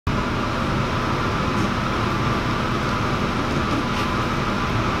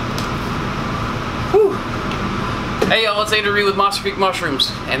Hey y'all, it's Andrew with Mossy Creek Mushrooms.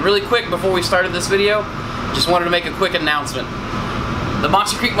 And really quick, before we started this video, just wanted to make a quick announcement. The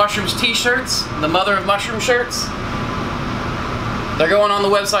Mossy Creek Mushrooms t-shirts, the Mother of Mushroom shirts, they're going on the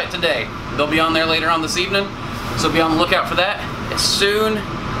website today. They'll be on there later on this evening, so be on the lookout for that. As soon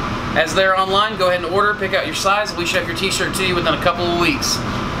as they're online, go ahead and order, pick out your size. We should have your t-shirt to you within a couple of weeks.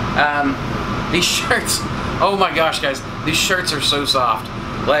 These shirts, oh my gosh guys, these shirts are so soft.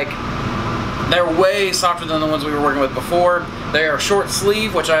 Like, they're way softer than the ones we were working with before. They are short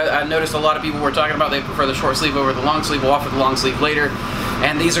sleeve, which I noticed a lot of people were talking about. They prefer the short sleeve over the long sleeve. We'll offer the long sleeve later.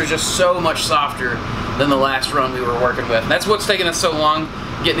 And these are just so much softer than the last run we were working with. And that's what's taken us so long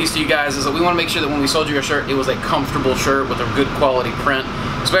getting these to you guys, is that we want to make sure that when we sold you a shirt, it was a comfortable shirt with a good quality print,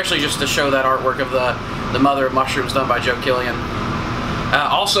 especially just to show that artwork of the Mother of Mushrooms done by Joe Killian.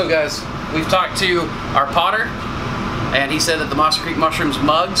 Also guys, we've talked to our potter, and he said that the Mossy Creek Mushrooms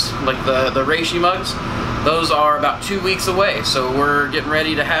mugs, like the reishi mugs, those are about 2 weeks away. So we're getting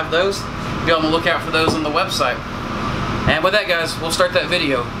ready to have those. Be on the lookout for those on the website. And with that guys, we'll start that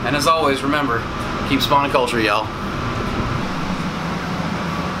video. And as always, remember, keep spawning culture, y'all.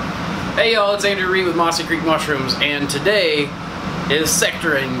 Hey y'all, it's Andrew with Mossy Creek Mushrooms, and today is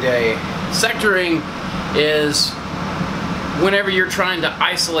sectoring day. Sectoring is whenever you're trying to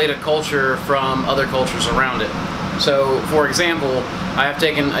isolate a culture from other cultures around it. So, for example, I have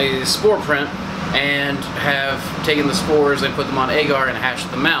taken a spore print and have taken the spores and put them on agar and hashed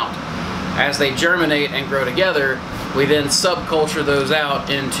them out. As they germinate and grow together, we then subculture those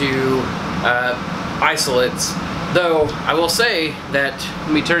out into isolates. Though, I will say that,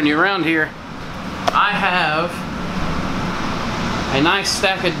 let me turn you around here, I have a nice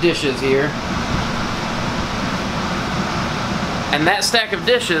stack of dishes here. And that stack of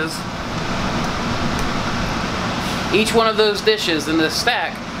dishes, each one of those dishes in this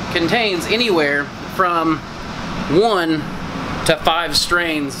stack contains anywhere from 1 to 5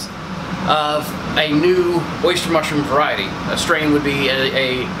 strains of a new oyster mushroom variety. A strain would be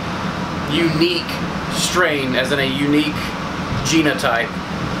a unique strain, as in a unique genotype.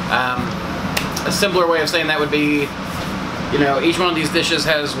 A simpler way of saying that would be, you know, each one of these dishes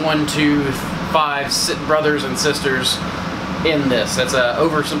has 1, 2, 5 brothers and sisters in this. That's an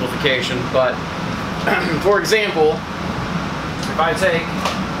oversimplification, but for example, if I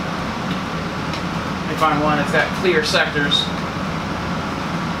find one that's got clear sectors,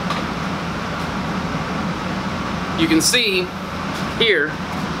 you can see here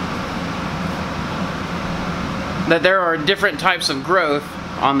that there are different types of growth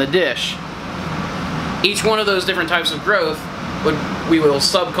on the dish. Each one of those different types of growth we will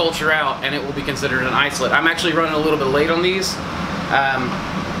subculture out, and it will be considered an isolate. I'm actually running a little bit late on these,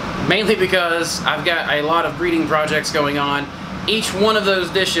 mainly because I've got a lot of breeding projects going on. Each one of those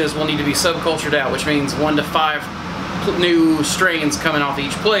dishes will need to be subcultured out, which means 1 to 5 new strains coming off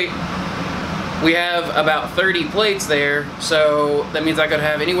each plate. We have about 30 plates there, so that means I could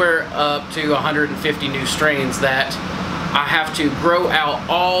have anywhere up to 150 new strains that I have to grow out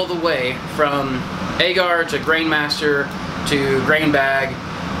all the way from agar to grain master to grain bag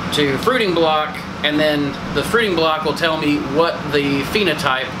to fruiting block, and then the fruiting block will tell me what the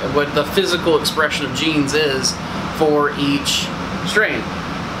phenotype, what the physical expression of genes is for each strain.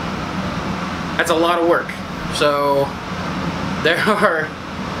 That's a lot of work. So there are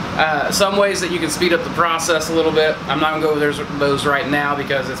some ways that you can speed up the process a little bit. I'm not going to go over those right now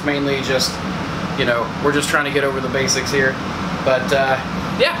because it's mainly just, you know, we're just trying to get over the basics here. But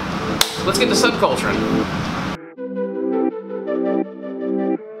yeah, let's get to subculturing.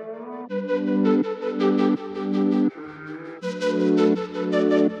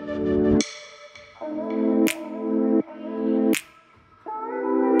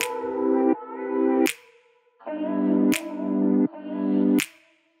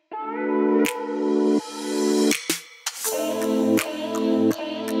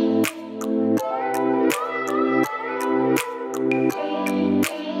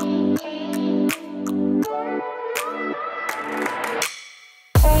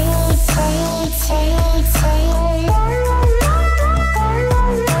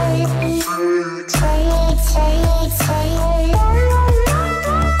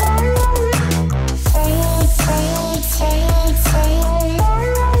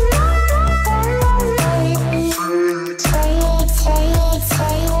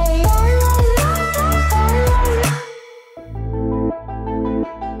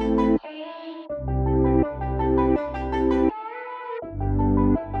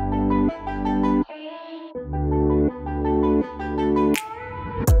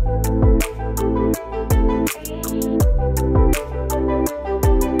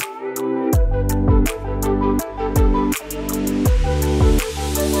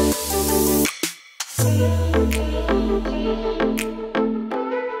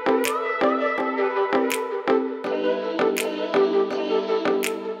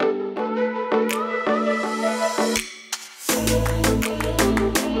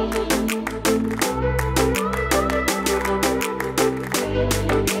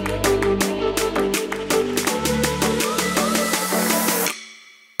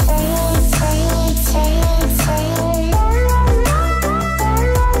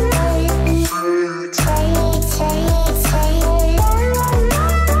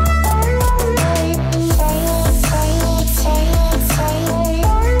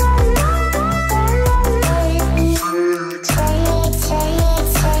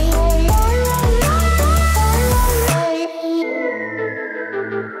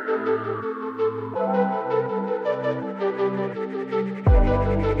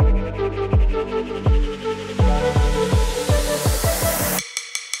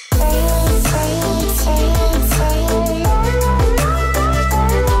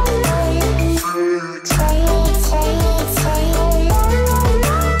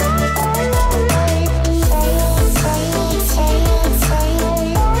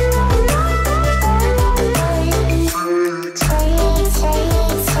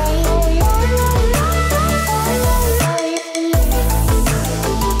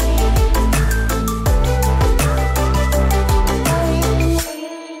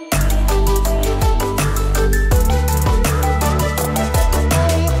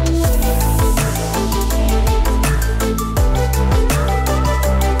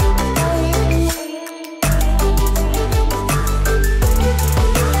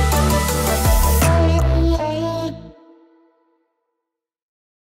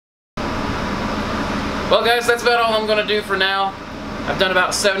 Well guys, that's about all I'm going to do for now. I've done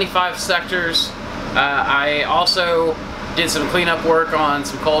about 75 sectors. I also did some cleanup work on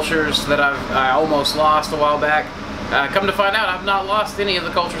some cultures that I almost lost a while back. Come to find out, I've not lost any of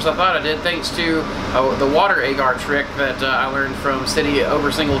the cultures I thought I did, thanks to the water agar trick that I learned from City Over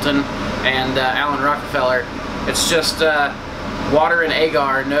Singleton and Alan Rockefeller. It's just water and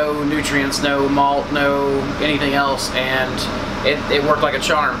agar, no nutrients, no malt, no anything else, and it worked like a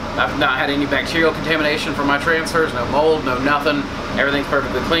charm. I've not had any bacterial contamination from my transfers, no mold, no nothing. Everything's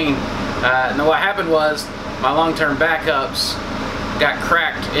perfectly clean. And then what happened was my long-term backups got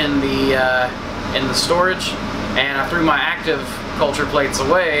cracked in the storage, and I threw my active culture plates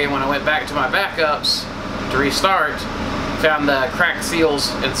away. When I went back to my backups to restart, found the cracked seals,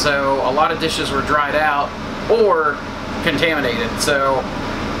 and so a lot of dishes were dried out or contaminated. So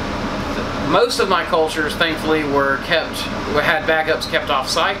most of my cultures, thankfully, had backups kept off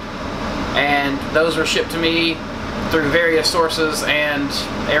site, and those were shipped to me through various sources, and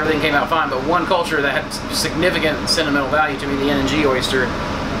everything came out fine. But one culture that had significant sentimental value to me, the NG oyster,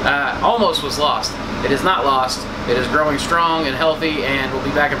 almost was lost. It is not lost. It is growing strong and healthy, and will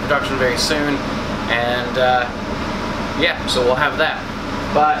be back in production very soon. And yeah, so we'll have that.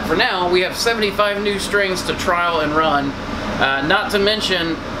 But for now, we have 75 new strings to trial and run. Not to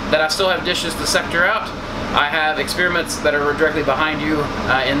mention that I still have dishes to sector out. I have experiments that are directly behind you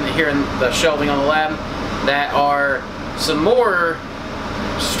here in the shelving on the lab that are some more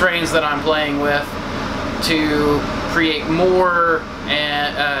strains that I'm playing with to create more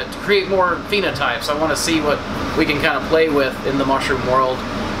phenotypes. I want to see what we can kind of play with in the mushroom world.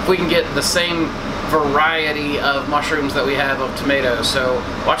 If we can get the same variety of mushrooms that we have of tomatoes. So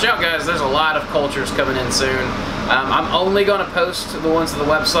watch out guys, there's a lot of cultures coming in soon. I'm only going to post the ones to the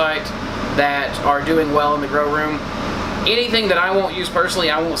website that are doing well in the grow room. Anything that I won't use personally,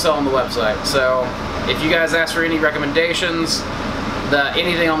 I won't sell on the website. So if you guys ask for any recommendations,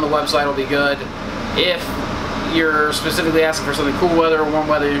 anything on the website will be good. If you're specifically asking for something cool weather or warm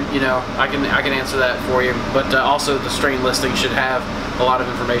weather, you know, I can answer that for you. But also the strain listing should have a lot of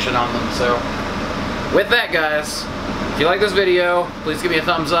information on them. So with that guys, if you like this video, please give me a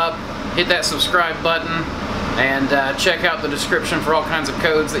thumbs up, hit that subscribe button, and check out the description for all kinds of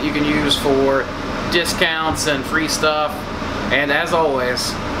codes that you can use for discounts and free stuff. And as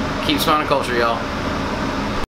always, keep spawning culture, y'all.